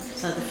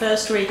So the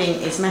first reading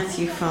is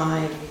Matthew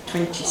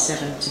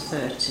 5:27 to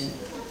 30.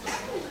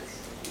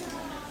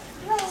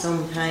 It's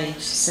on page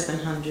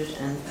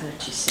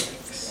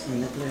 736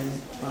 in the Blue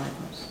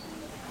Bibles.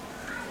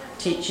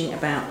 Teaching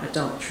about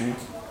adultery.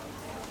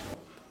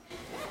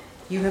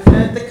 You have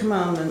heard the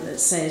commandment that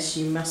says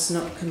you must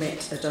not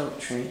commit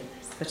adultery.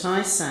 But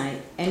I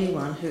say,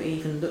 anyone who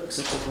even looks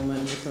at a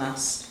woman with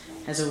lust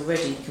has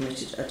already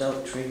committed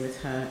adultery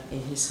with her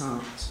in his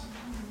heart.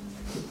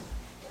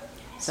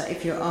 So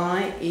if your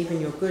eye, even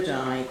your good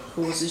eye,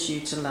 causes you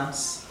to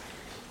lust,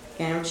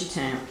 gouge it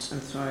out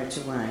and throw it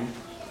away.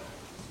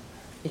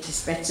 It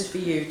is better for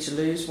you to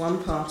lose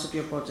one part of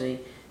your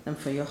body than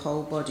for your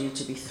whole body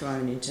to be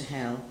thrown into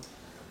hell.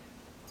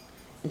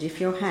 And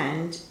if your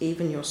hand,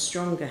 even your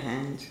stronger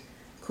hand,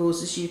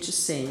 causes you to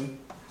sin,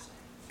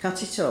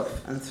 cut it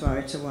off and throw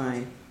it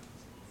away.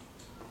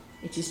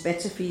 It is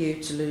better for you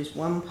to lose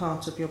one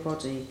part of your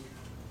body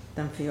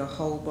than for your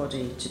whole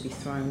body to be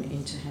thrown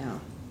into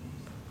hell.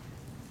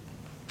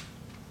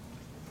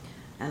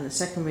 And the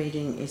second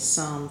reading is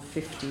Psalm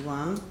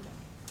 51,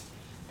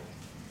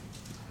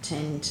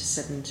 10 to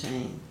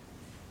 17.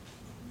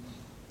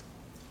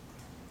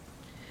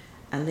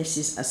 And this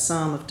is a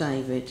psalm of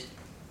David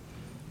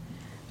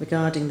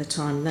regarding the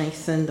time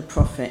Nathan the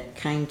prophet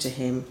came to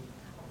him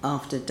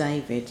after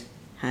David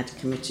had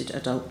committed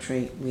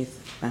adultery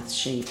with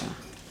Bathsheba.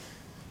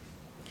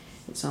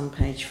 It's on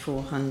page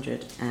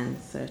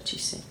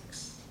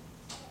 436.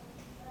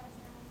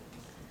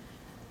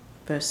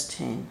 Verse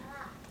 10.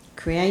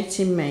 Create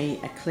in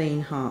me a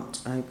clean heart,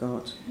 O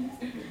God.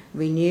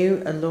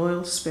 Renew a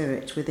loyal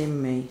spirit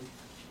within me.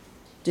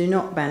 Do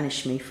not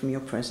banish me from your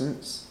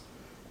presence,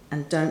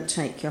 and don't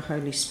take your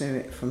Holy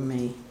Spirit from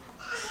me.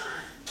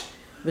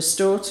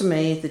 Restore to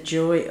me the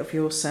joy of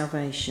your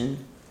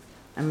salvation,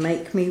 and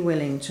make me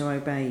willing to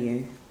obey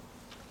you.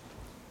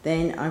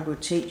 Then I will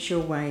teach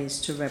your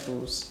ways to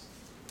rebels,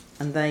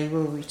 and they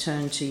will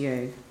return to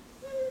you.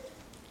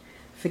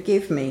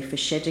 Forgive me for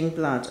shedding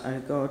blood, O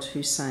God,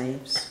 who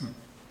saves.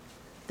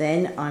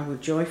 Then I will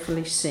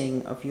joyfully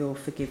sing of your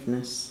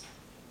forgiveness.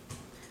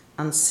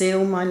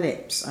 Unseal my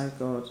lips, O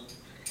God,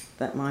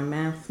 that my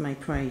mouth may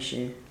praise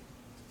you.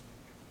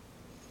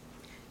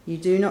 You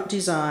do not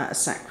desire a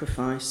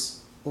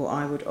sacrifice, or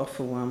I would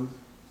offer one.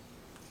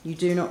 You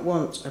do not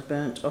want a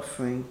burnt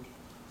offering.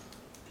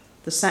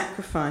 The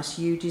sacrifice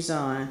you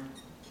desire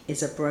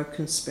is a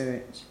broken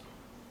spirit.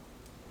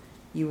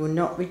 You will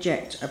not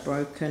reject a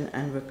broken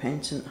and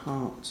repentant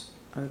heart,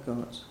 O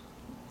God.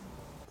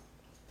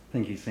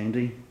 Thank you,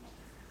 Sandy.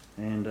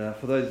 And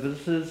for those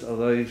visitors or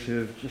those who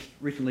have just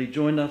recently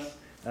joined us,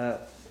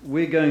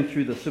 we're going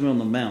through the Sermon on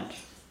the Mount.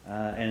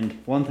 And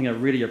one thing I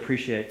really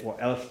appreciate what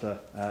Alistair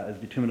is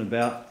determined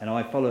about, and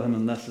I follow him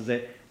in this, is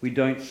that we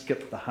don't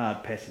skip the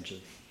hard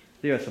passages.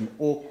 There are some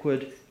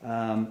awkward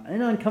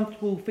and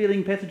uncomfortable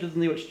feeling passages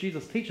in there which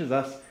Jesus teaches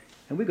us,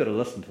 and we've got to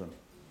listen to them.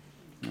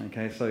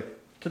 Okay, so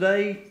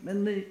today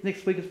and the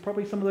next week is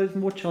probably some of those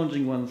more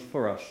challenging ones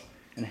for us,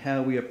 and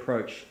how we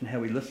approach and how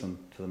we listen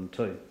to them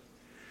too.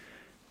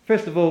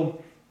 First of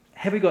all,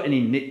 have we got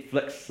any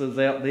Netflixes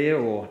out there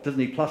or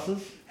Disney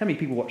Pluses? How many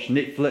people watch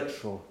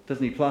Netflix or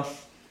Disney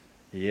Plus?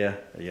 Yeah,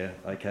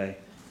 okay.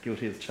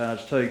 Guilty as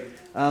charged too.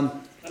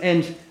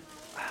 And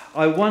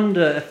I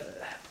wonder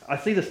if, I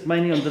see this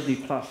mainly on Disney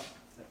Plus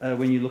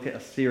when you look at a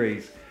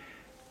series.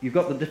 You've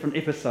got the different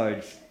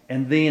episodes,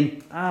 and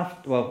then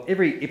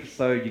every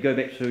episode you go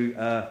back to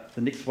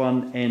the next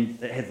one,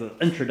 and it has an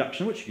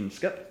introduction, which you can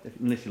skip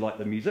unless you like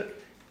the music.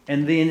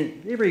 And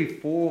then every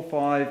 4 or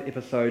 5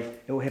 episodes,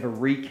 it will have a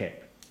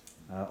recap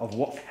of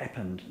what's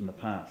happened in the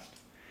past.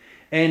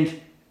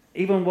 And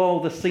even while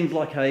this seems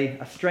like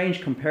a strange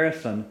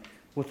comparison,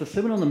 with the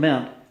Sermon on the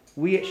Mount,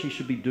 we actually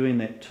should be doing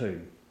that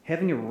too.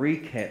 Having a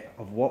recap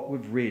of what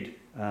we've read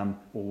or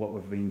what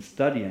we've been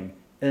studying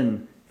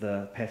in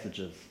the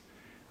passages.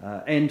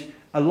 And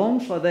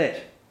alongside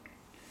that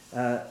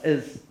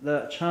is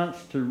the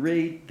chance to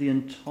read the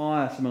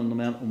entire Sermon on the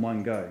Mount in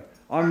one go.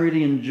 I'm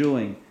really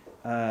enjoying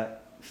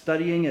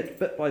studying it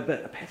bit by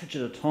bit, a passage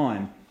at a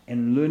time,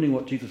 and learning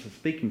what Jesus is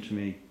speaking to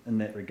me in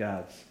that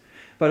regards.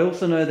 But I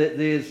also know that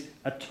there's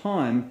a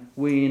time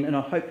when, and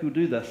I hope you'll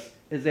do this,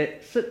 is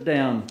that sit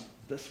down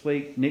this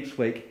week, next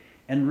week,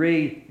 and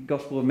read the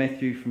Gospel of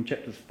Matthew from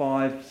chapters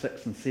 5,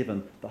 6 and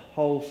 7, the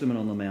whole Sermon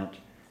on the Mount.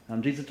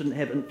 Jesus didn't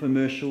have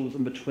infomercials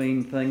in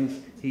between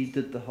things. He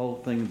did the whole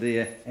thing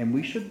there, and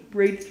we should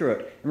read through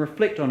it and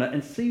reflect on it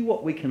and see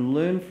what we can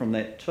learn from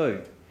that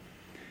too.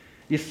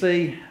 You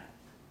see,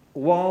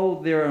 while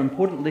there are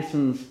important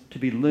lessons to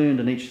be learned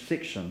in each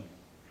section,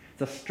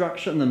 the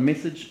structure and the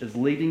message is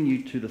leading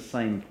you to the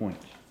same point.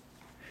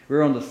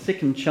 We're on the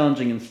second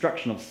challenging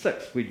instruction of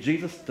 6, where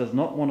Jesus does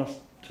not want us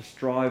to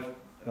strive.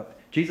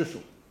 Jesus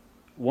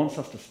wants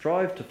us to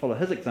strive to follow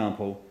his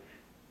example.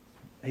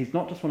 He's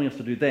not just wanting us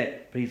to do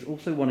that, but he's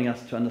also wanting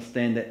us to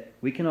understand that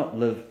we cannot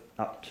live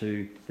up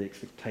to the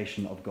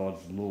expectation of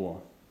God's law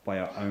by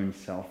our own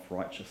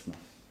self-righteousness.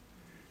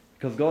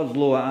 Because God's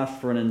law asks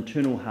for an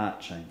internal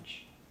heart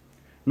change,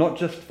 not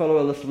just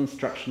follow a list of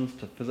instructions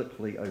to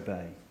physically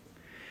obey.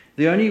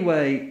 The only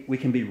way we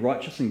can be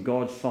righteous in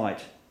God's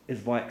sight is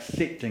by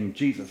accepting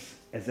Jesus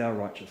as our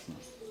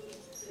righteousness,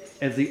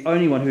 as the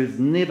only one who has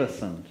never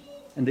sinned,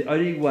 and the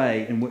only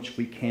way in which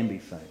we can be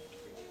saved.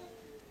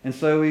 And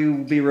so we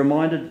will be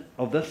reminded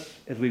of this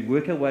as we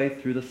work our way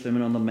through the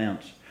Sermon on the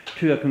Mount,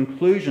 to a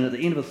conclusion at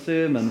the end of the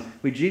sermon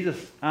where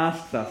Jesus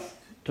asks us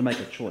to make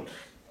a choice.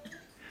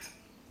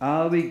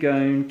 Are we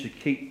going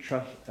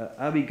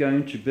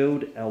to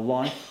build our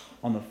life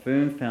on the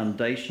firm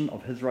foundation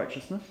of his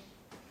righteousness?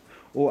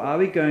 Or are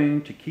we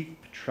going to keep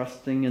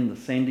trusting in the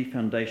sandy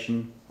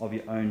foundation of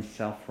your own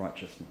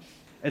self-righteousness,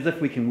 as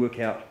if we can work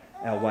out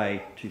our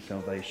way to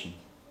salvation?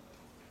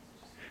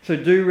 So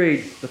do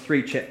read the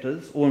 3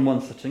 chapters, all in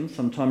one sitting,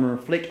 sometime, and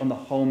reflect on the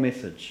whole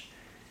message.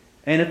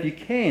 And if you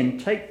can,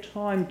 take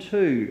time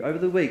too, over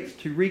the weeks,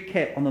 to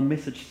recap on the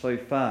message so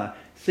far.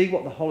 See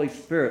what the Holy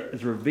Spirit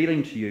is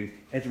revealing to you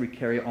as we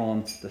carry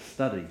on the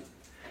study.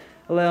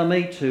 Allow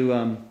me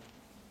to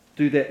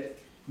do that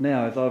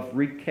now as I've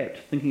recapped,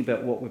 thinking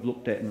about what we've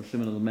looked at in the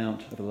Sermon on the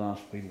Mount over the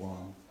last wee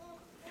while.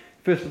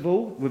 First of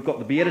all, we've got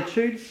the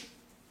Beatitudes.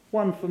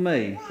 One for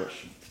me,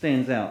 which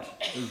stands out,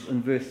 is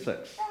in verse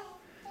 6.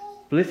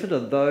 Blessed are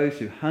those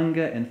who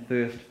hunger and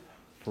thirst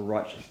for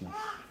righteousness,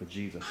 for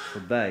Jesus, for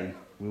they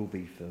will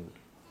be filled.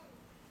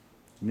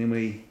 And then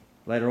we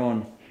later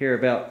on hear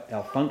about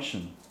our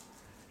function.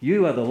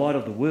 You are the light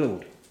of the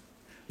world,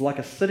 like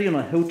a city on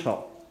a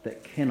hilltop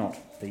that cannot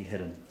be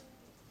hidden.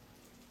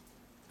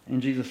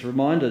 And Jesus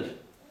reminded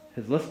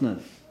his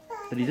listeners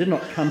that he did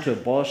not come to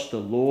abolish the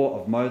law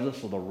of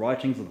Moses or the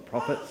writings of the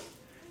prophets.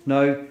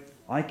 No,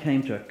 I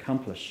came to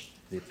accomplish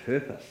their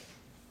purpose.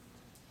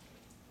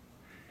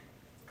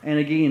 And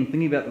again,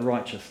 thinking about the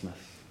righteousness.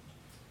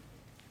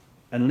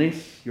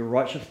 Unless your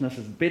righteousness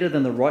is better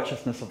than the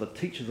righteousness of the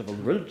teachers of a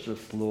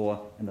religious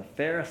law and the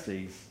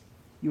Pharisees,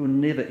 you will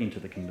never enter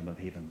the kingdom of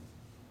heaven.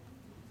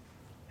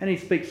 And he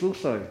speaks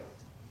also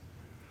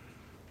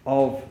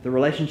of the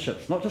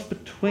relationships, not just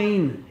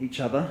between each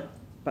other,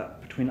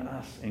 but between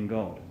us and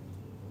God.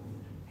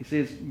 He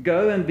says,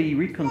 go and be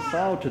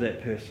reconciled to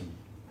that person.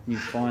 You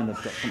find they've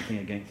got something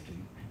against you.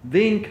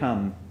 Then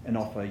come and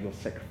offer your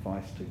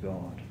sacrifice to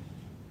God.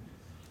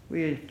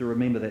 We have to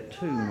remember that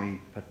too when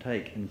we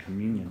partake in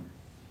communion.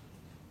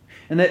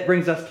 And that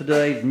brings us to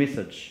today's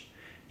message.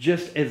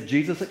 Just as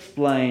Jesus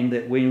explained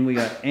that when we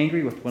are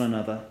angry with one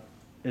another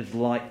is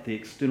like the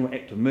external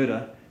act of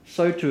murder,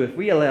 so too if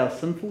we allow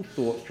sinful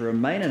thoughts to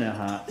remain in our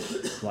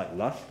hearts, like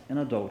lust and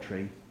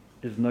adultery,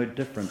 is no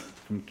different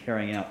from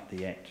carrying out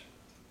the act.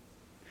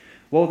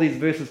 While these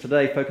verses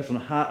today focus on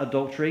heart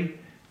adultery,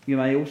 you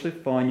may also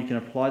find you can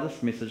apply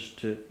this message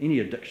to any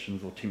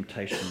addictions or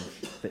temptations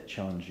that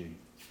challenge you.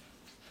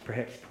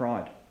 Perhaps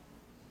pride,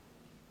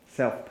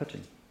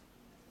 self-pity,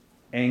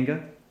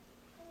 anger,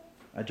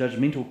 a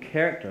judgmental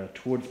character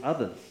towards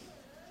others.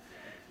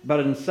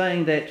 But in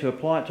saying that, to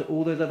apply it to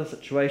all those other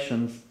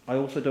situations, I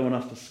also don't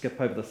want us to skip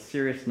over the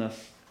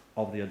seriousness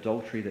of the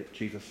adultery that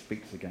Jesus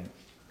speaks against,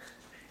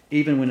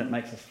 even when it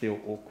makes us feel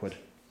awkward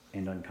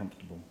and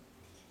uncomfortable.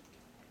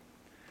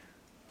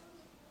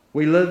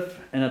 We live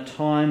in a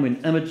time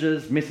when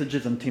images,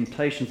 messages, and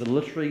temptations are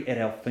literally at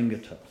our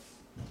fingertips.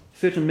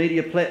 Certain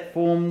media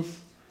platforms,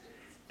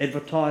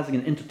 advertising,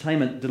 and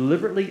entertainment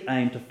deliberately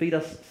aim to feed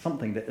us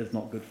something that is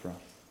not good for us.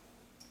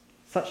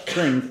 Such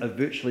things are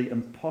virtually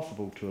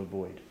impossible to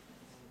avoid.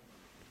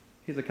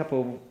 Here's a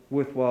couple of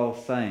worthwhile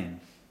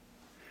sayings.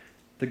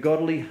 The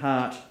godly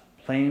heart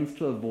plans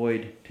to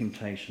avoid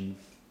temptations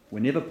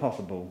whenever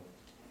possible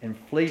and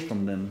flee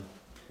from them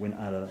when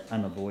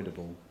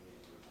unavoidable.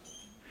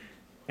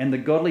 And the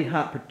godly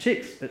heart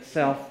protects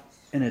itself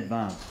in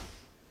advance.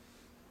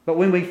 But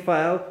when we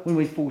fail, when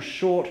we fall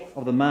short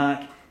of the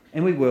mark,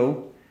 and we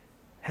will,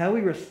 how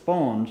we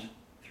respond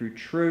through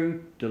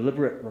true,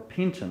 deliberate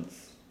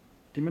repentance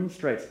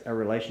demonstrates our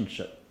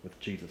relationship with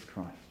Jesus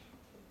Christ.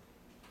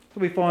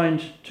 So we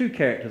find 2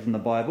 characters in the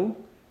Bible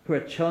who are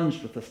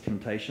challenged with this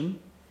temptation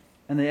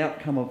and the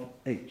outcome of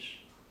each.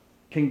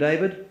 King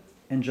David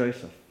and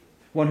Joseph,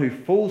 one who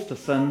falls to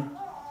sin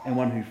and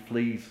one who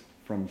flees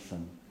from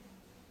sin.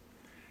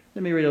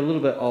 Let me read a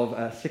little bit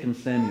of 2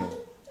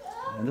 Samuel.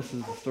 And this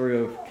is the story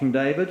of King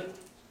David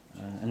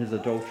and his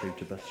adultery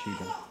to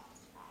Bathsheba.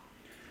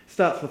 It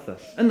starts with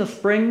this. In the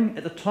spring,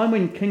 at the time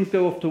when kings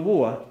go off to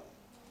war,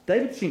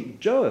 David sent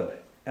Joab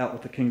out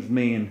with the king's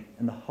men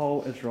and the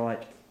whole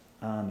Israelite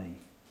army.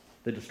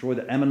 They destroyed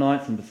the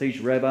Ammonites and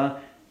besieged Rabbah,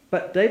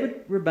 but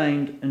David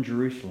remained in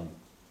Jerusalem.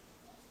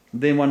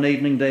 Then one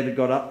evening David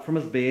got up from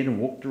his bed and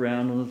walked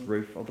around on his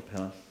roof of the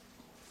palace.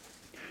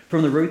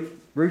 From the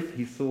roof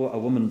he saw a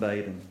woman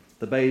bathing.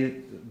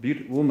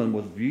 The woman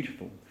was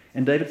beautiful,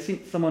 and David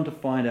sent someone to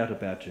find out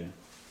about her.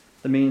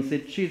 The men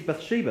said, "She is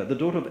Bathsheba, the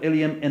daughter of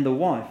Eliam and the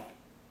wife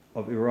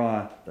of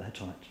Uriah the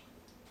Hittite."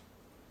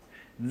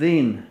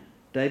 Then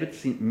David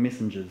sent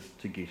messengers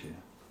to get her.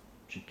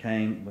 She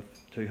came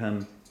to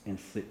him and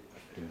slept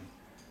with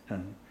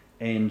him.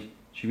 And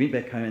she went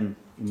back home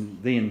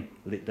and then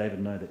let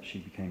David know that she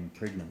became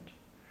pregnant.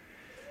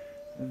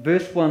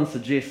 Verse 1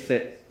 suggests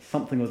that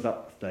something was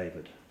up with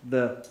David.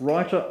 the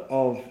writer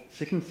of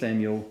 2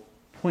 Samuel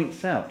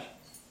points out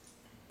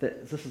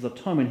that this is a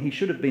time when he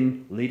should have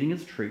been leading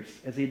his troops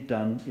as he had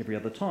done every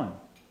other time.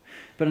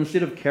 But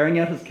instead of carrying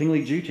out his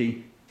kingly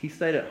duty, he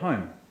stayed at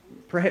home.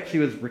 Perhaps he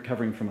was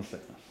recovering from a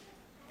sickness.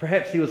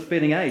 Perhaps he was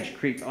feeling age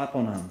creep up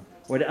on him,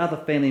 or had other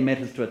family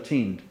matters to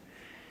attend.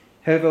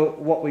 However,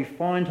 what we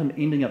find him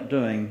ending up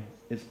doing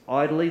is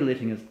idly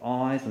letting his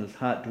eyes and his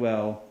heart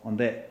dwell on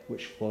that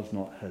which was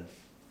not his.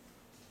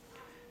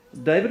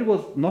 David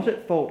was not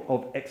at fault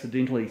of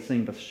accidentally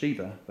seeing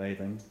Bathsheba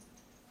bathing.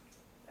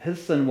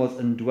 His sin was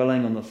in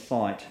dwelling on the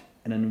sight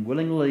and in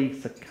willingly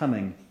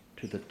succumbing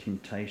to the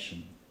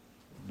temptation,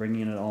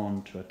 bringing it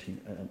on to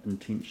an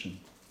intention.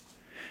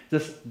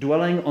 This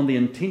dwelling on the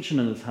intention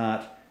in his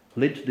heart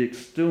led to the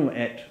external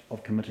act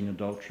of committing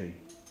adultery.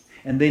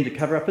 And then to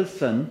cover up his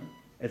sin,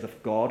 as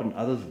if God and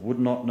others would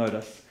not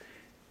notice,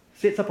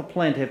 sets up a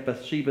plan to have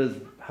Bathsheba's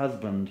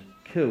husband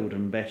killed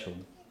in battle,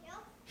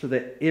 so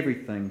that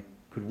everything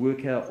could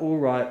work out all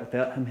right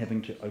without him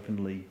having to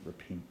openly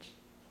repent.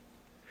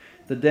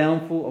 The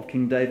downfall of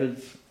King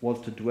David's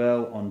was to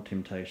dwell on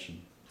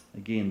temptation.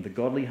 Again, the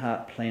godly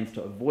heart plans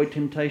to avoid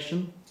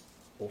temptation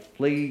or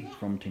flee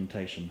from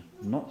temptation,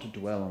 not to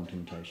dwell on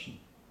temptation.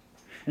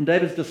 And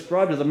David's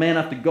described as a man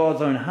after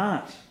God's own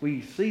heart.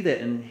 We see that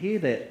and hear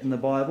that in the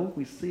Bible.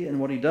 We see it in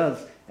what he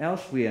does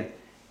elsewhere.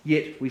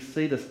 Yet we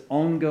see this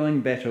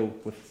ongoing battle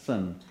with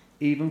sin,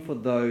 even for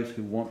those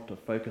who want to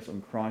focus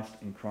on Christ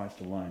and Christ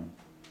alone.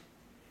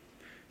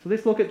 So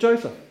let's look at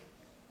Joseph.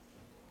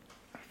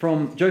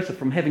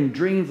 From having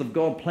dreams of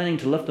God planning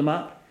to lift him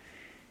up,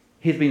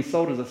 he's been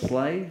sold as a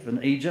slave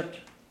in Egypt,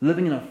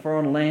 living in a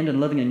foreign land and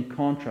living in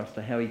contrast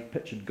to how he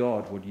pictured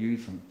God would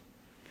use him.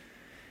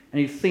 And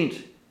he's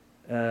sent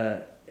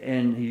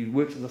and he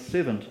works as a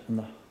servant in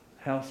the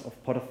house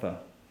of Potiphar.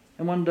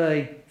 And one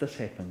day this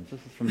happens.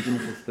 This is from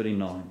Genesis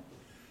 39.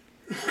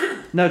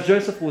 Now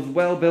Joseph was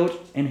well built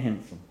and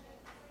handsome.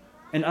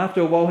 And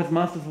after a while his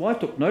master's wife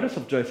took notice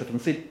of Joseph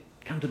and said,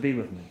 "Come to be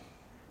with me."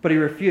 But he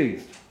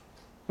refused.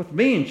 "With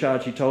me in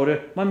charge," he told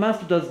her, "my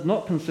master does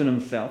not concern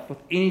himself with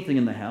anything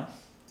in the house.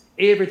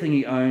 Everything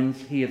he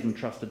owns he has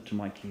entrusted to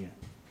my care.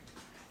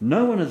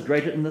 No one is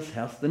greater in this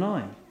house than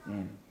I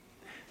am.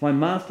 My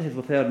master has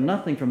withheld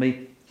nothing from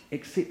me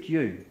except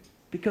you,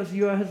 because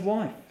you are his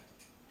wife.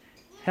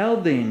 How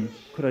then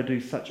could I do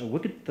such a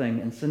wicked thing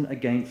and sin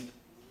against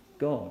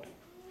God?"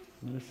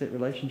 Notice that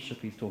relationship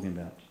he's talking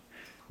about.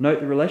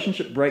 Note the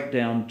relationship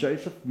breakdown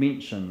Joseph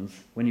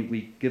mentions when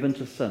we give in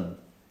to sin.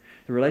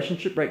 The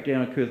relationship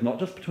breakdown occurs not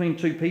just between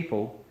two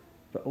people,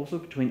 but also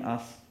between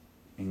us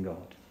and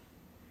God.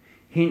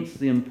 Hence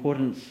the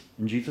importance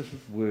in Jesus'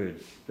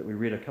 words that we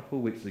read a couple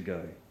of weeks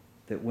ago,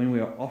 that when we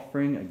are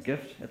offering a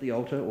gift at the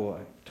altar or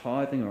a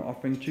tithing or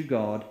offering to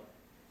God,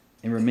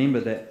 and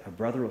remember that a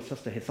brother or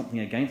sister has something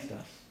against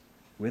us,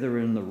 whether we're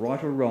in the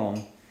right or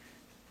wrong,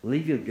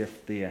 leave your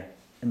gift there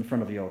in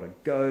front of the altar.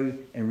 Go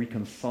and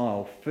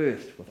reconcile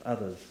first with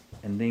others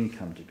and then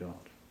come to God.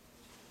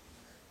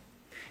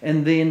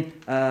 And then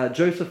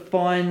Joseph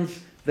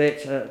finds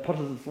that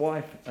Potiphar's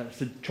wife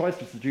tries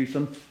to seduce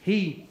him.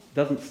 He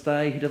doesn't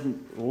stay. He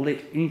doesn't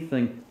let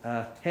anything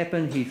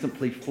happen. He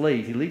simply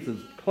flees. He leaves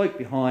his cloak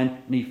behind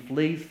and he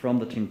flees from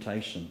the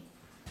temptation.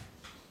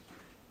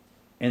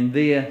 And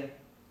there,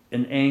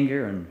 in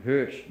anger and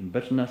hurt and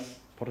bitterness,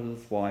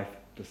 Potiphar's wife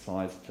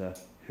decides to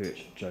hurt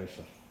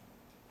Joseph.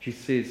 She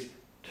says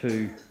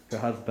to her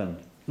husband,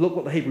 "Look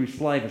what the Hebrew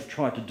slave has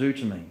tried to do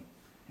to me."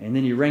 And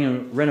then he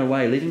ran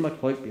away, leaving my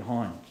cloak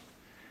behind.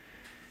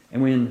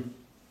 And when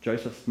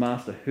Joseph's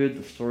master heard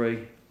the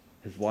story,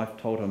 his wife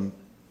told him,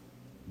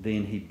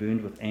 then he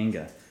burned with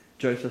anger.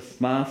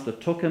 Joseph's master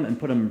took him and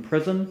put him in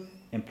prison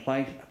and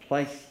a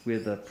place where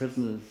the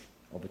prisoners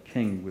of the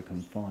king were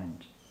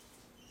confined.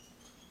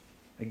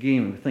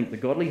 Again, we think the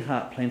godly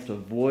heart plans to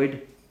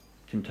avoid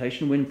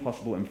temptation when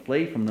possible and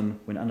flee from them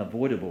when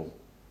unavoidable.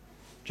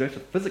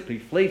 Joseph physically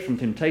flees from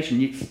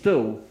temptation, yet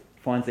still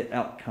finds that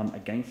outcome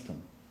against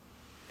him.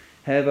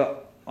 However,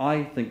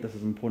 I think this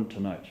is important to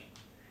note.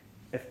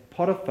 If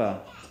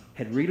Potiphar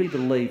had really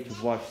believed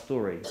his wife's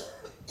story,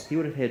 he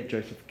would have had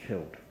Joseph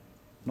killed,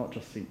 not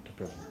just sent to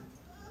prison.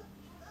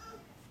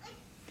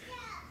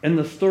 In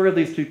the story of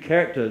these two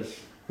characters,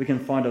 we can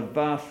find a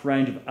vast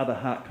range of other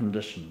heart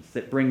conditions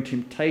that bring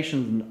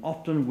temptations and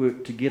often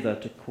work together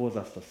to cause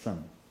us to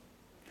sin.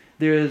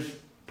 There is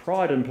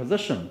pride in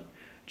position.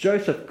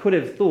 Joseph could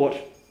have thought,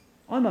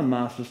 "I'm a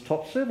master's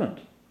top servant.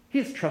 He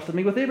has trusted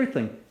me with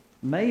everything.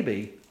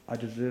 Maybe I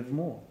deserve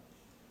more."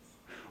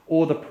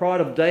 Or the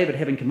pride of David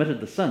having committed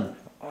the sin.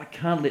 "I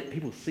can't let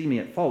people see me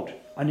at fault.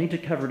 I need to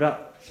cover it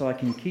up so I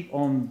can keep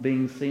on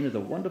being seen as a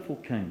wonderful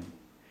king.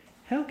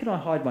 How can I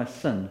hide my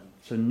sin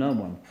so no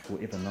one will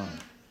ever know?"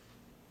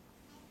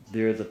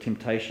 There is a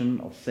temptation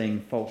of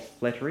seeing false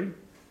flattery.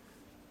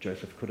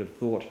 Joseph could have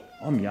thought,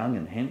 "I'm young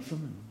and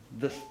handsome,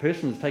 and this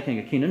person is taking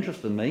a keen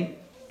interest in me.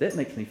 That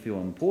makes me feel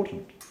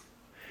important."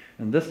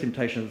 And this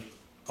temptation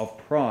of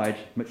pride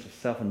mixed with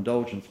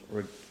self-indulgence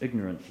or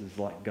ignorance is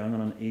like going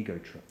on an ego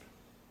trip.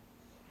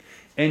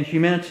 And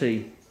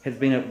humanity has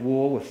been at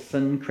war with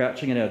sin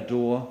crouching at our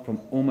door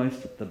from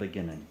almost the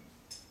beginning.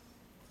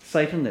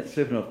 Satan, that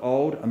serpent of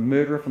old, a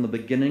murderer from the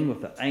beginning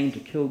with the aim to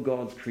kill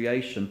God's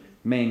creation,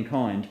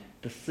 mankind,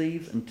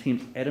 deceives and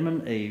tempts Adam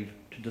and Eve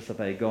to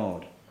disobey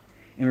God.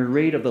 And we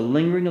read of the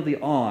lingering of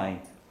the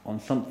eye on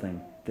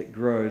something that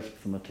grows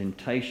from a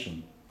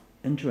temptation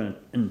into an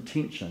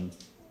intention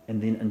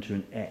and then into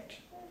an act.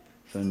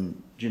 So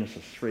in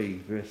Genesis 3,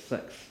 verse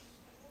 6,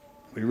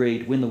 we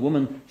read, when the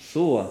woman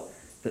saw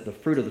that the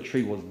fruit of the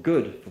tree was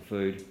good for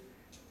food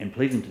and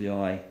pleasing to the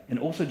eye and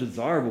also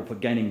desirable for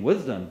gaining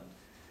wisdom,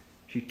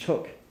 she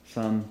took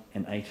some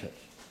and ate it.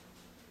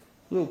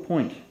 Little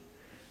point.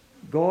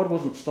 God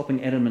wasn't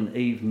stopping Adam and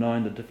Eve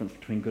knowing the difference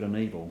between good and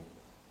evil.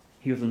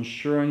 He was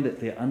ensuring that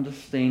their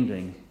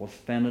understanding was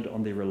founded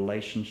on their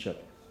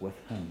relationship with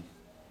him.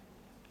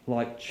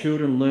 Like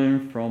children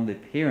learn from their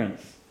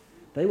parents,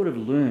 they would have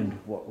learned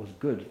what was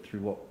good through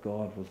what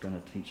God was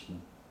going to teach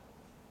them.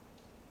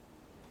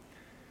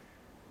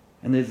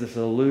 And there's this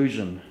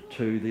allusion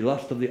to the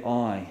lust of the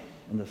eye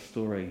in this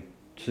story,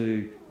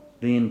 to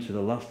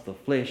the lust of the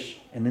flesh,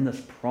 and then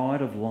this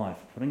pride of life,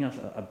 putting us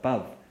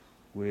above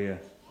where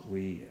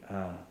we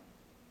are.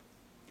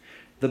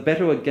 The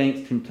battle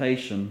against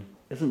temptation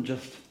isn't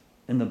just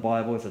in the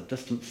Bible as a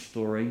distant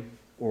story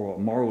or a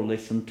moral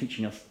lesson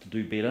teaching us to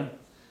do better.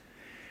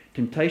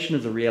 Temptation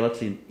is a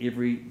reality in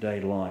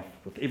everyday life,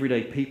 with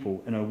everyday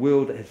people in a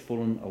world that has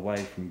fallen away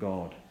from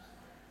God.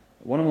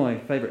 One of my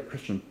favourite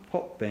Christian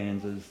pop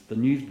bands is the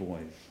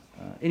Newsboys.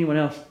 Anyone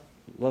else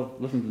love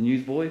listening to the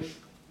Newsboys?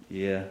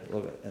 Yeah,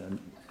 love it. And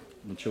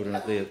the children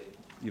up there,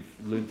 you've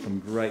learned some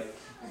great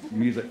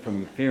music from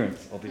your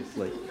parents,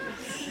 obviously.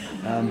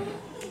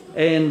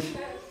 And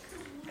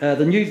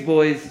the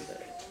Newsboys,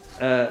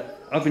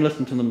 I've been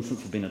listening to them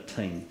since I've been a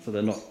teen, so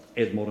they're not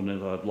as modern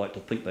as I'd like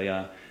to think they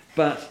are.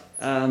 But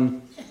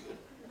some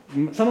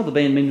of the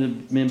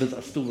band members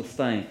are still the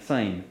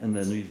same in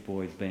the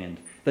Newsboys band.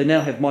 They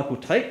now have Michael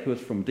Tate, who is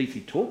from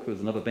DC Talk, who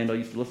is another band I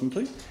used to listen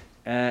to.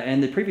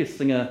 And the previous lead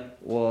singer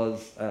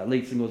was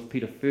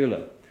Peter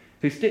Furler,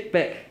 who stepped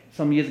back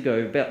some years ago,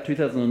 about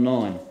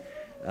 2009.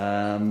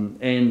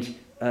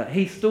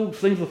 He still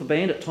sings with the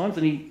band at times,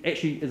 and he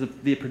actually is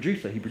their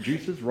producer. He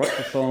produces, writes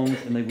the songs,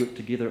 and they work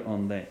together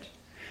on that.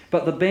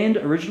 But the band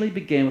originally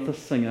began with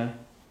a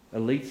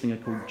lead singer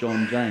called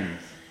John James,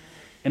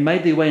 and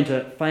made their way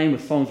into fame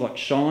with songs like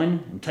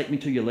Shine and Take Me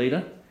to Your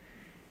Leader.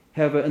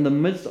 However, in the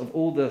midst of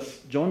all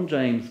this, John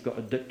James got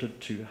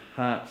addicted to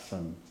heart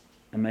sin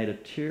and made a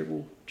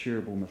terrible,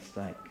 terrible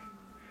mistake.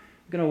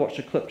 We're going to watch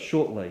a clip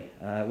shortly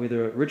where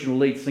the original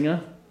lead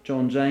singer,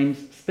 John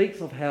James, speaks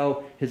of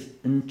how his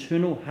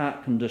internal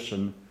heart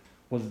condition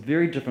was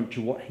very different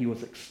to what he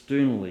was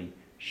externally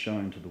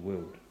shown to the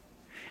world.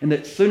 And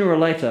that sooner or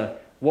later,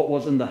 what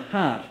was in the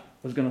heart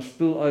was going to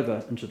spill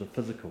over into the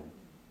physical.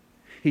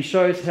 He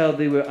shows how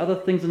there were other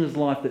things in his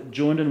life that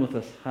joined in with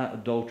this heart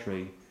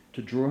adultery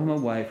to draw him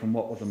away from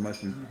what was the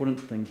most important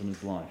things in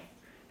his life,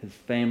 his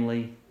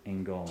family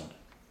and God.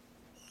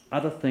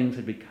 Other things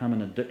had become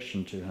an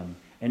addiction to him,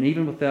 and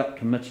even without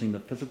committing the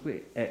physical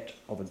act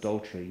of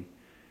adultery,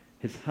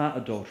 his heart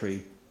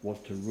adultery was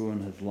to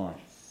ruin his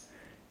life.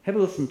 Have a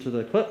listen to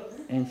the clip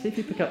and see if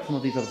you pick up some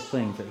of these other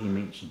things that he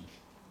mentions.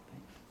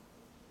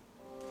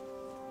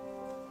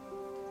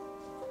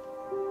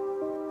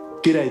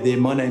 G'day there,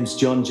 my name's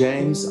John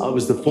James. I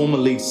was the former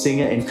lead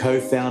singer and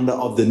co-founder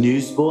of the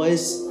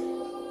Newsboys,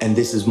 and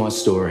this is my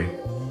story.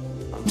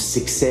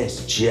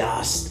 Success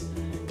just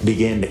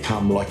began to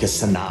come like a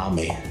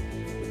tsunami.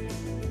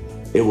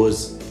 It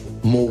was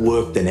more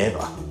work than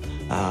ever,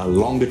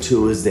 longer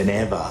tours than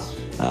ever,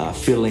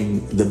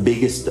 filling the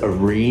biggest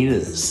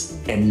arenas,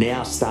 and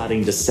now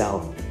starting to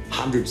sell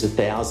hundreds of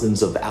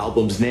thousands of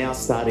albums, now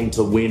starting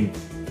to win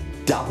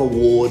Dove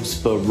Awards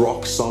for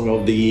Rock Song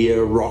of the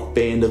Year, Rock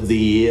Band of the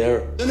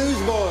Year. The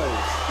Newsboys.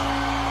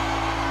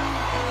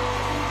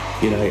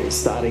 You know,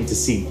 starting to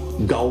see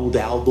gold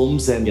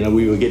albums, and, you know,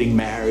 we were getting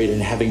married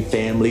and having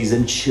families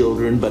and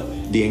children,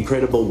 but the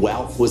incredible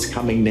wealth was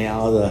coming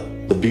now,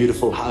 the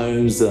beautiful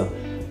homes,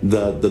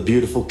 the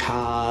beautiful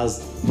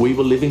cars. We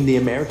were living the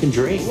American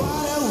dream.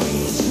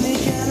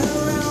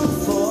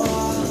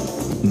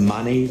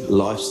 Money,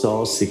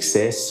 lifestyle,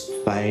 success,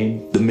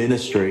 fame, the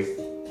ministry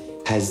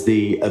has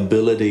the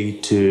ability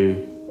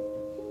to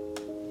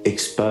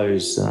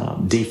expose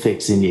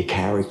defects in your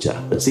character.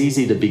 It's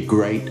easy to be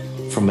great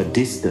from a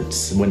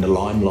distance when the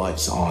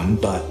limelight's on,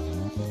 but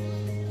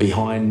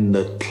behind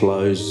the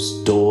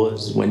closed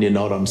doors, when you're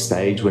not on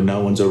stage, when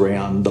no one's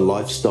around, the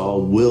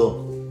lifestyle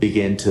will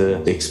begin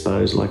to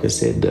expose, like I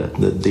said,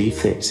 the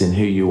defects in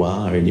who you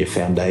are, in your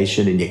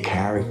foundation, in your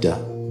character.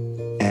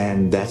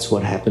 And that's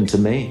what happened to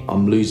me.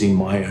 I'm losing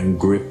my own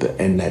grip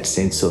and that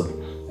sense of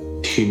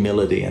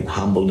humility and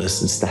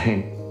humbleness and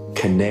staying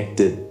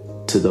connected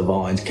to the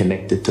vine,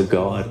 connected to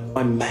God.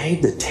 I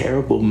made the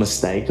terrible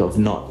mistake of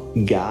not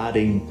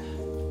guarding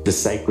the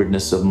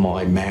sacredness of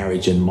my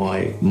marriage and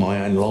my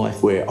own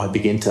life, where I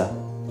begin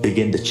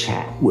to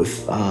chat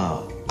with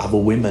other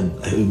women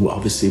who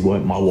obviously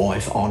weren't my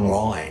wife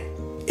online.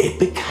 it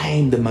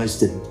became the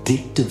most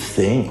addictive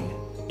thing.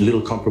 A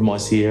little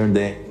compromise here and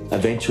there.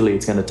 Eventually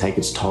it's going to take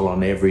its toll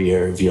on every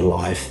area of your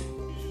life.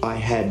 I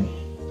had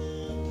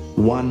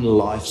one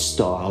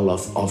lifestyle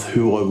of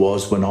who I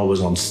was when I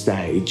was on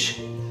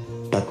stage,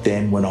 but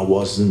then when I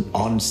wasn't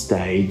on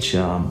stage,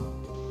 I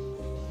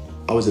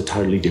was a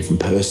totally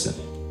different person.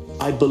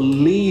 I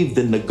believed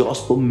in the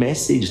gospel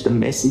message, the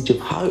message of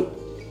hope,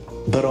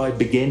 but I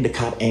began to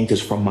cut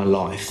anchors from my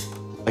life.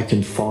 I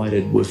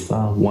confided with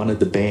one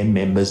of the band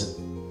members.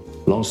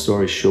 Long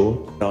story short,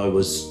 I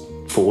was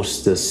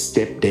forced to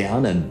step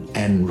down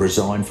and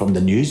resign from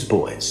the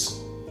Newsboys.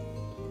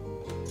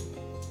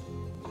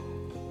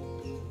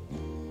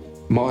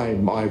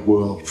 My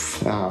world,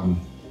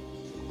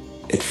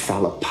 it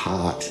fell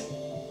apart,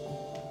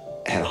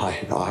 and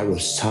I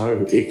was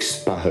so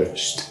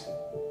exposed.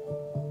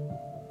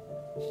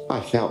 I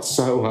felt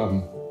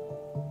so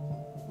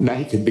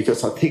naked,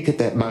 because I think at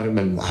that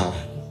moment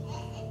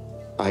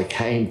I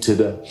came to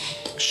the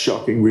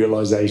shocking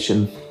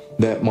realization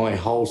that my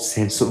whole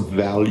sense of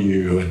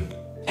value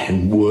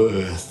and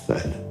worth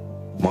and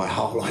my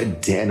whole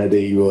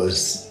identity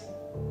was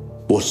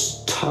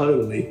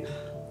totally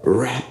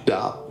wrapped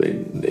up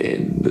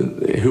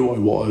in who I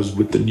was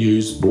with the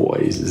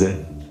Newsboys,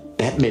 and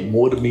that meant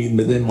more to me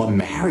than my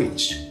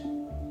marriage.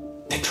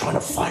 They're trying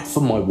to fight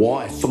for my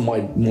wife, for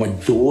my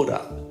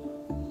daughter.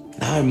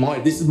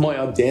 No, this is my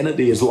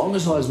identity. As long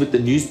as I was with the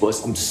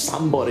Newsboys, I'm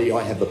somebody.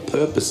 I have a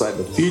purpose, I have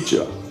a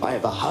future, I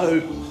have a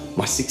hope,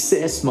 my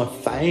success, my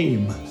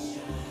fame.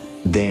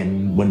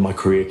 Then when my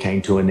career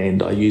came to an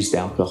end, I used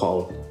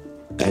alcohol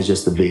as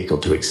just a vehicle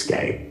to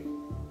escape.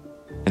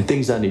 And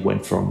things only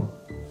went from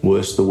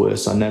worse to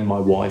worse. I know my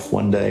wife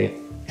one day,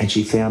 and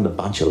she found a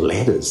bunch of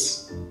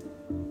letters,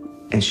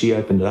 and she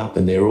opened it up,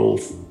 and they're all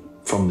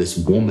from this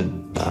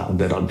woman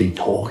that I'd been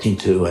talking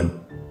to,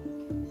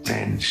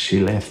 and she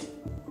left.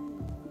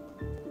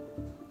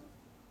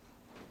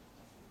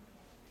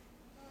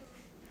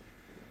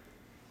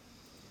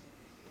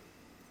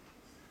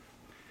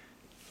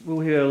 We'll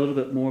hear a little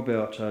bit more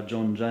about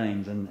John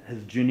James and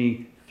his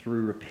journey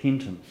through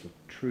repentance,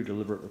 true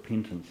deliberate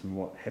repentance, and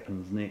what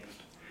happens next.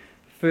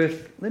 First,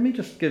 let me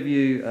just give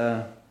you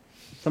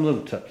some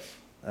little tips.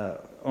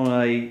 On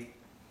a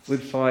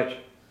website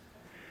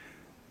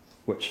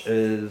which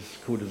is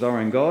called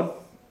Desiring God,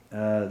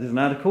 there's an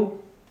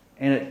article,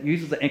 and it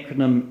uses the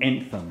acronym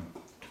ANTHEM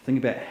to think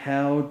about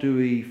how do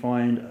we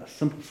find a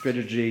simple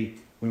strategy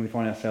when we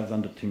find ourselves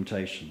under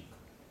temptation.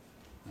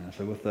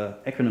 So with the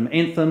acronym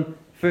ANTHEM,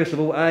 first of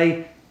all,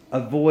 A,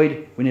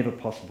 avoid whenever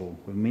possible.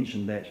 We've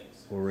mentioned that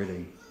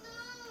already.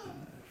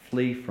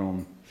 Flee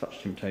from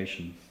such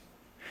temptations.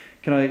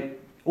 Can I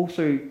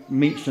also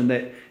mention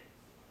that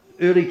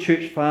early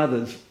church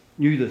fathers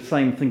knew the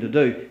same thing to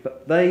do,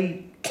 but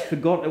they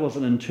forgot it was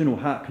an internal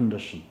heart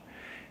condition.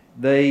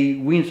 They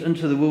went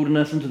into the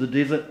wilderness, into the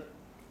desert,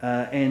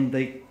 and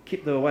they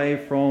kept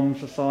away from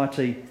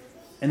society.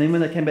 And then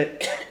when they came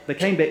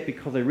back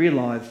because they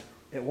realised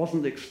it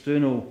wasn't the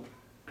external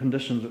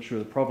conditions which were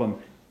the problem,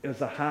 it was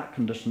the heart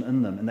condition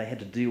in them, and they had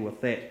to deal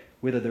with that,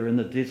 whether they're in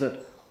the desert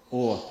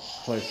or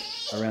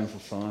close around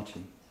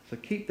society. So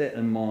keep that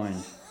in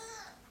mind.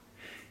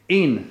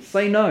 N,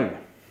 say no.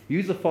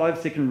 Use the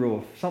 5-second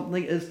rule. If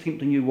something is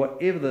tempting you,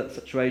 whatever the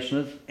situation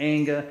is,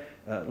 anger,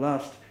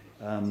 lust,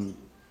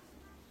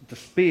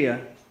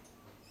 despair,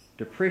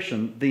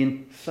 depression,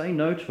 then say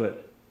no to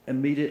it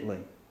immediately.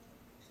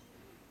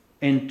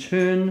 And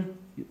turn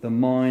the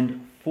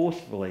mind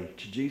forcefully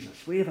to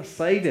Jesus. We have a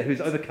Saviour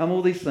who's overcome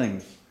all these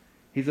things.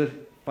 He's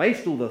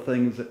faced all the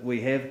things that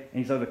we have, and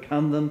he's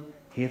overcome them.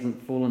 He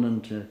hasn't fallen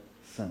into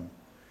sin.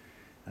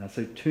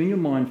 So turn your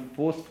mind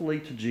forcefully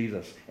to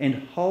Jesus and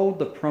hold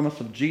the promise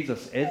of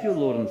Jesus as your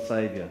Lord and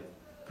Saviour,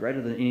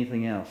 greater than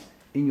anything else,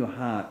 in your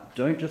heart.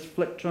 Don't just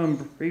flick to him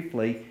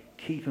briefly,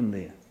 keep him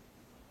there.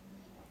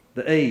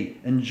 The E,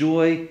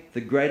 enjoy the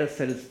greater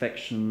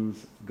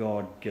satisfactions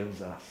God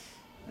gives us.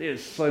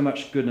 There's so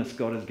much goodness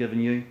God has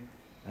given you.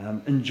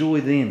 Enjoy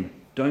them.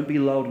 Don't be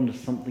lulled into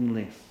something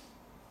less.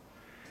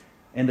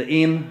 And the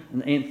M,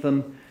 an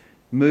anthem,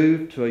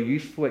 move to a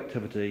useful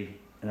activity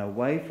and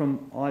away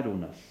from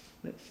idleness.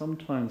 That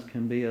sometimes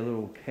can be a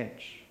little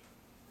catch.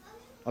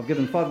 I've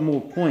given 5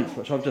 more points,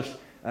 which I've just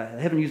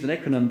haven't used an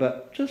acronym,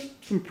 but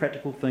just some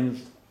practical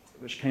things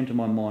which came to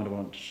my mind I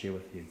wanted to share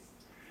with you.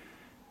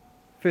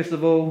 First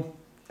of all,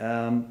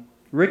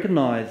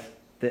 recognise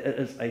that it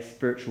is a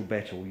spiritual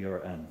battle you're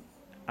in.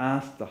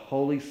 Ask the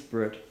Holy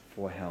Spirit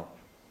for help.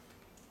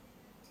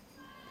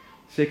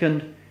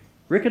 Second,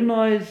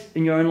 recognise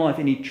in your own life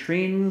any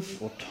trends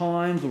or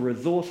times or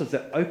resources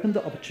that open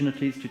the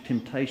opportunities to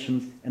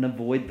temptations and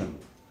avoid them.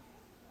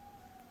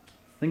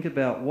 Think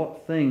about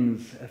what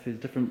things, if there's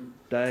different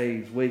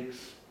days,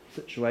 weeks,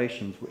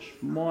 situations which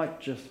might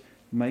just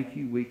make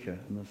you weaker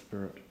in the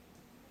spirit.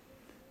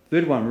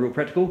 Third one, real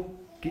practical,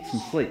 get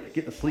some sleep.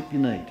 Get the sleep you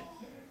need.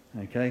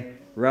 Okay?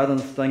 Rather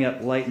than staying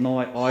up late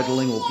night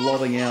idling or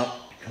blotting out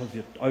because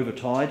you're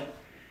overtired.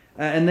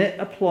 And that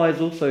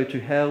applies also to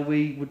how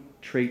we would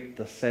treat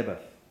the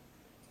Sabbath.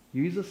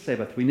 Use a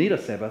Sabbath. We need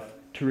a Sabbath,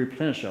 to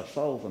replenish our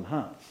souls and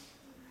hearts.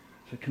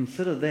 So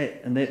consider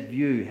that in that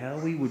view, how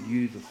we would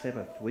use the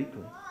Sabbath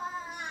weekly.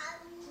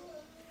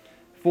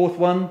 Fourth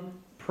one,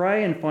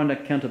 pray and find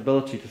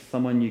accountability to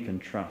someone you can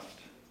trust.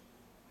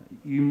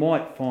 You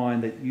might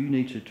find that you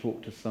need to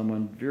talk to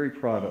someone very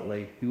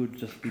privately who would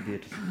just be there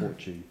to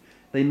support you.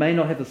 They may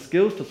not have the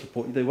skills to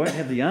support you, they won't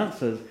have the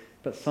answers,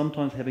 but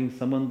sometimes having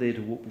someone there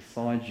to walk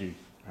beside you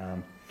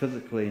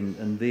physically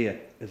and there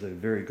is a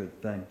very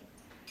good thing.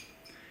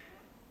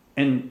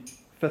 And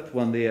fifth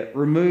one there,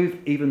 remove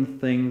even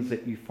things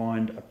that you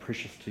find are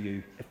precious to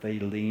you if they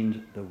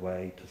lead the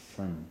way to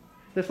sin.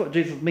 That's what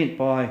Jesus meant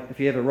by if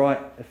your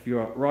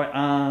right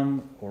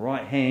arm or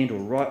right hand or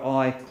right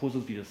eye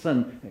causes you to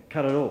sin,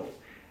 cut it off.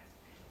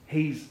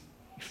 He's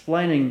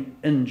explaining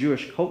in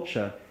Jewish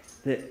culture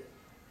that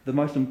the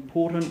most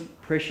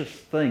important, precious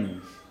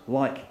things,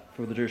 like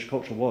for the Jewish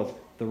culture, was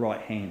the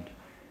right hand.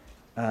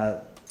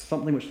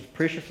 Something which is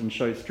precious and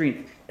shows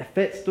strength. If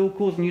that's still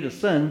causing you to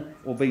sin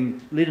or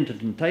being led into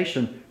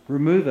temptation,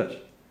 remove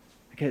it.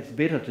 Okay, it's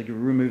better to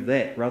remove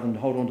that rather than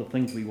hold on to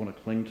things we want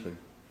to cling to.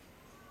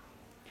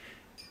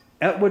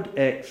 Outward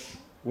acts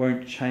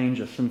won't change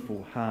a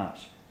sinful heart,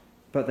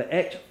 but the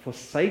act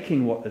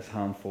forsaking what is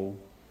harmful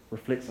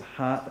reflects a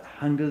heart that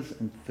hungers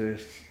and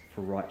thirsts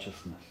for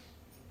righteousness.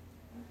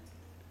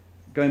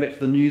 Going back to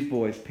the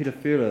Newsboys, Peter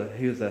Furler,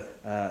 he was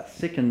a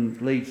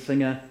second lead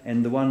singer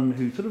and the one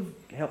who sort of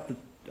helped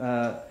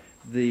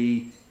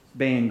the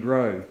band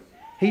grow.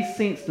 He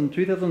sensed in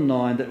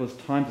 2009 that it was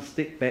time to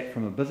step back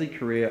from a busy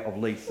career of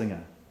lead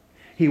singer.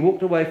 He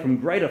walked away from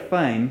greater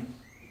fame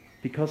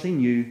because he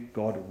knew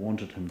God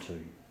wanted him to.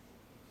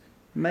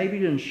 Maybe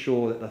to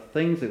ensure that the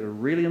things that were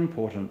really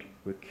important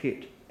were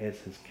kept as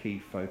his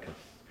key focus.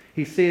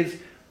 He says,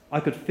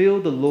 I could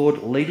feel the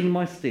Lord leading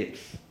my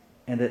steps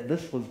and that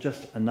this was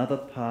just another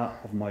part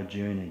of my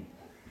journey.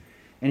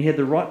 And he had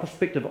the right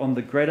perspective on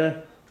the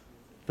greater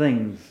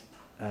things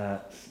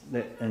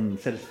and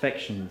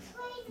satisfactions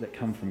that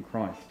come from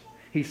Christ.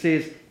 He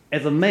says,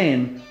 as a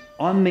man,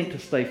 I'm meant to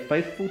stay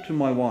faithful to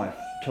my wife,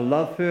 to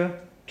love her,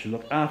 to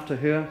look after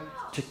her,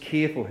 to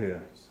care for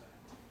her.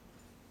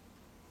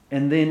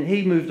 And then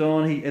he moved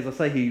on. He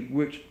still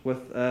works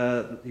with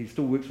the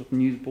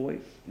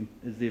Newsboys,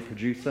 is their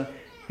producer.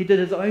 He did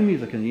his own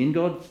music in the end.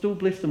 God still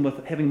blessed him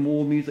with having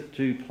more music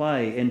to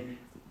play, and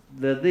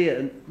they're there,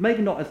 and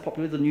maybe not as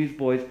popular as the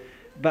Newsboys,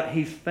 but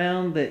he's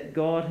found that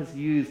God has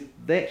used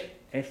that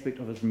aspect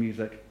of his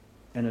music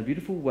in a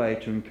beautiful way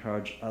to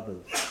encourage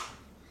others.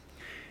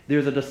 There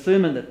is a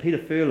discernment that Peter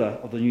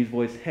Furler of the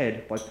Newsboys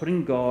had by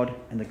putting God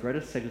and the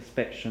greatest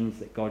satisfactions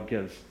that God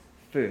gives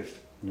first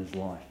in his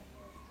life.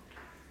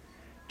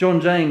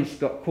 John James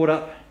got caught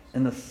up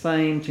in the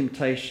same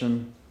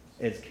temptation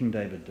as King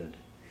David did.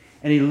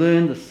 And he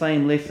learned the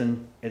same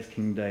lesson as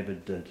King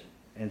David did,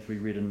 as we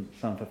read in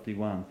Psalm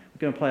 51. We're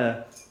going to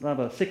play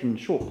another second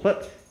short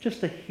clip just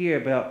to hear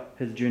about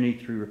his journey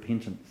through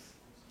repentance.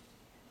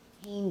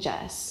 Change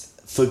us.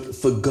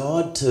 For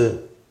God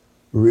to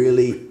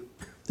really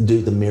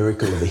do the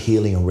miracle of a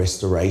healing and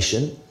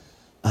restoration,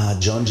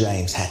 John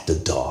James had to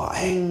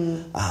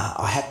die.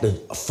 I had to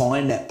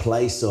find that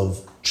place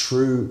of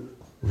true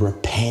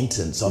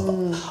repentance,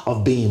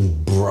 of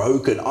being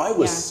broken. I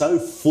was so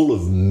full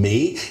of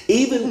me,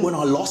 even when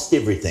I lost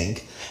everything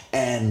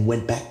and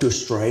went back to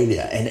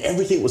Australia and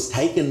everything was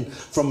taken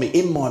from me.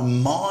 In my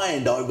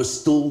mind, I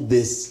was still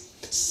this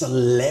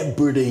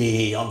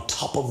celebrity on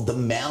top of the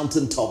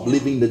mountaintop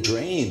living the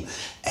dream,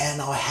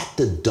 and I had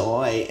to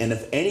die. And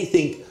if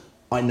anything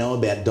I know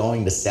about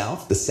dying, the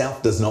South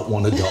does not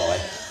want to die.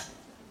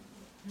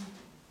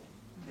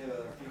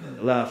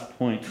 Last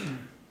point.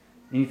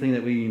 Anything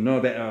that we know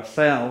about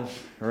ourselves,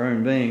 our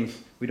own beings,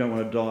 we don't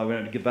want to die. We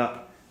don't want to give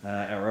up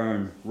our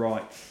own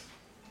rights.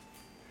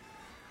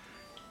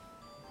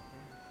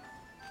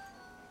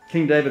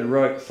 King David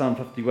wrote Psalm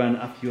 51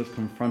 after he was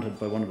confronted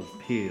by one of his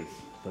peers,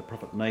 the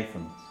prophet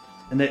Nathan.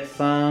 In that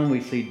psalm,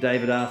 we see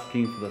David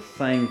asking for the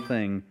same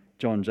thing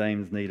John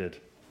James needed.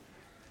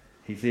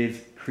 He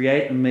says,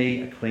 create in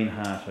me a clean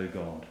heart, O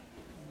God.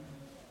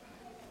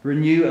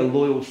 Renew a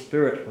loyal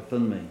spirit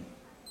within me.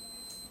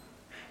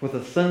 With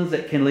the sins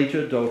that can lead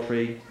to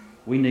adultery,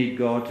 we need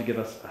God to give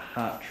us a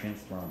heart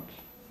transplant.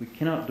 We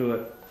cannot do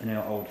it in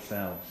our old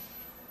selves.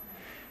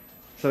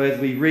 So as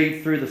we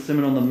read through the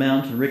Sermon on the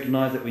Mount and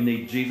recognise that we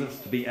need Jesus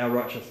to be our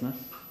righteousness,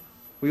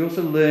 we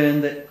also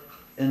learn that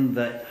in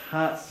the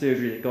heart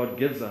surgery that God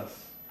gives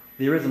us,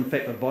 there is in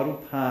fact a vital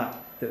part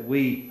that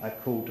we are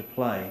called to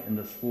play in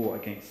this war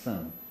against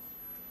sin.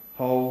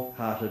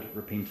 Wholehearted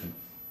repentance.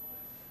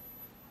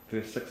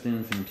 Verse 16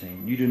 and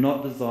 17. You do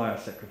not desire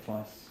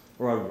sacrifice,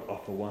 or I would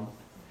offer one.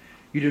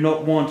 You do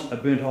not want a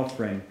burnt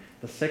offering.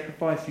 The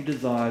sacrifice you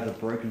desire is a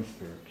broken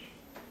spirit.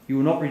 You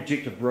will not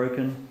reject a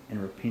broken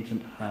and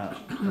repentant heart,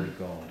 O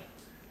God.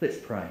 Let's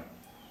pray.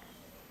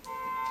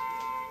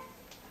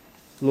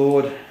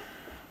 Lord,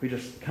 we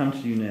just come to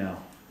you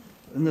now.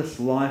 In this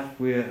life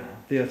where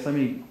there are so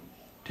many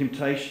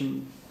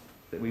temptations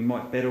that we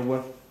might battle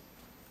with,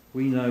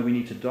 We know we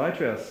need to die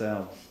to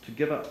ourselves, to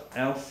give up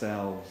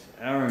ourselves,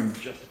 our own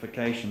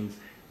justifications,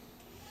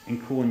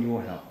 and call on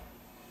your help,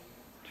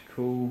 to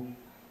call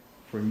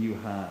for a new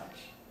heart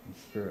and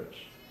spirit.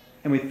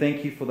 And we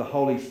thank you for the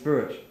Holy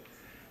Spirit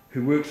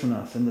who works in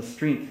us and the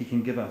strength he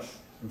can give us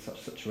in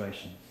such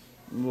situations.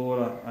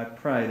 Lord, I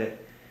pray that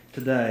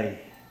today,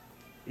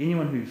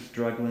 anyone who's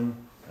struggling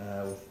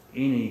with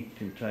any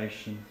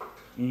temptation,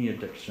 any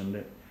addiction,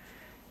 that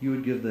you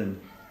would give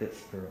them that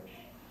spirit,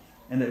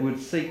 and that would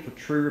seek for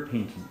true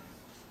repentance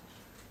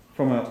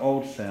from our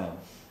old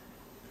selves,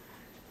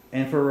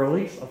 and for a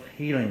release of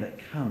healing that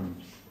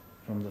comes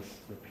from this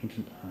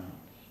repentant heart.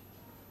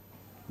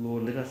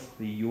 Lord, let us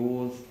be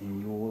yours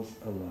and yours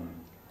alone.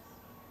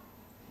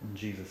 In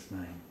Jesus'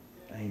 name,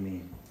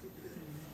 amen.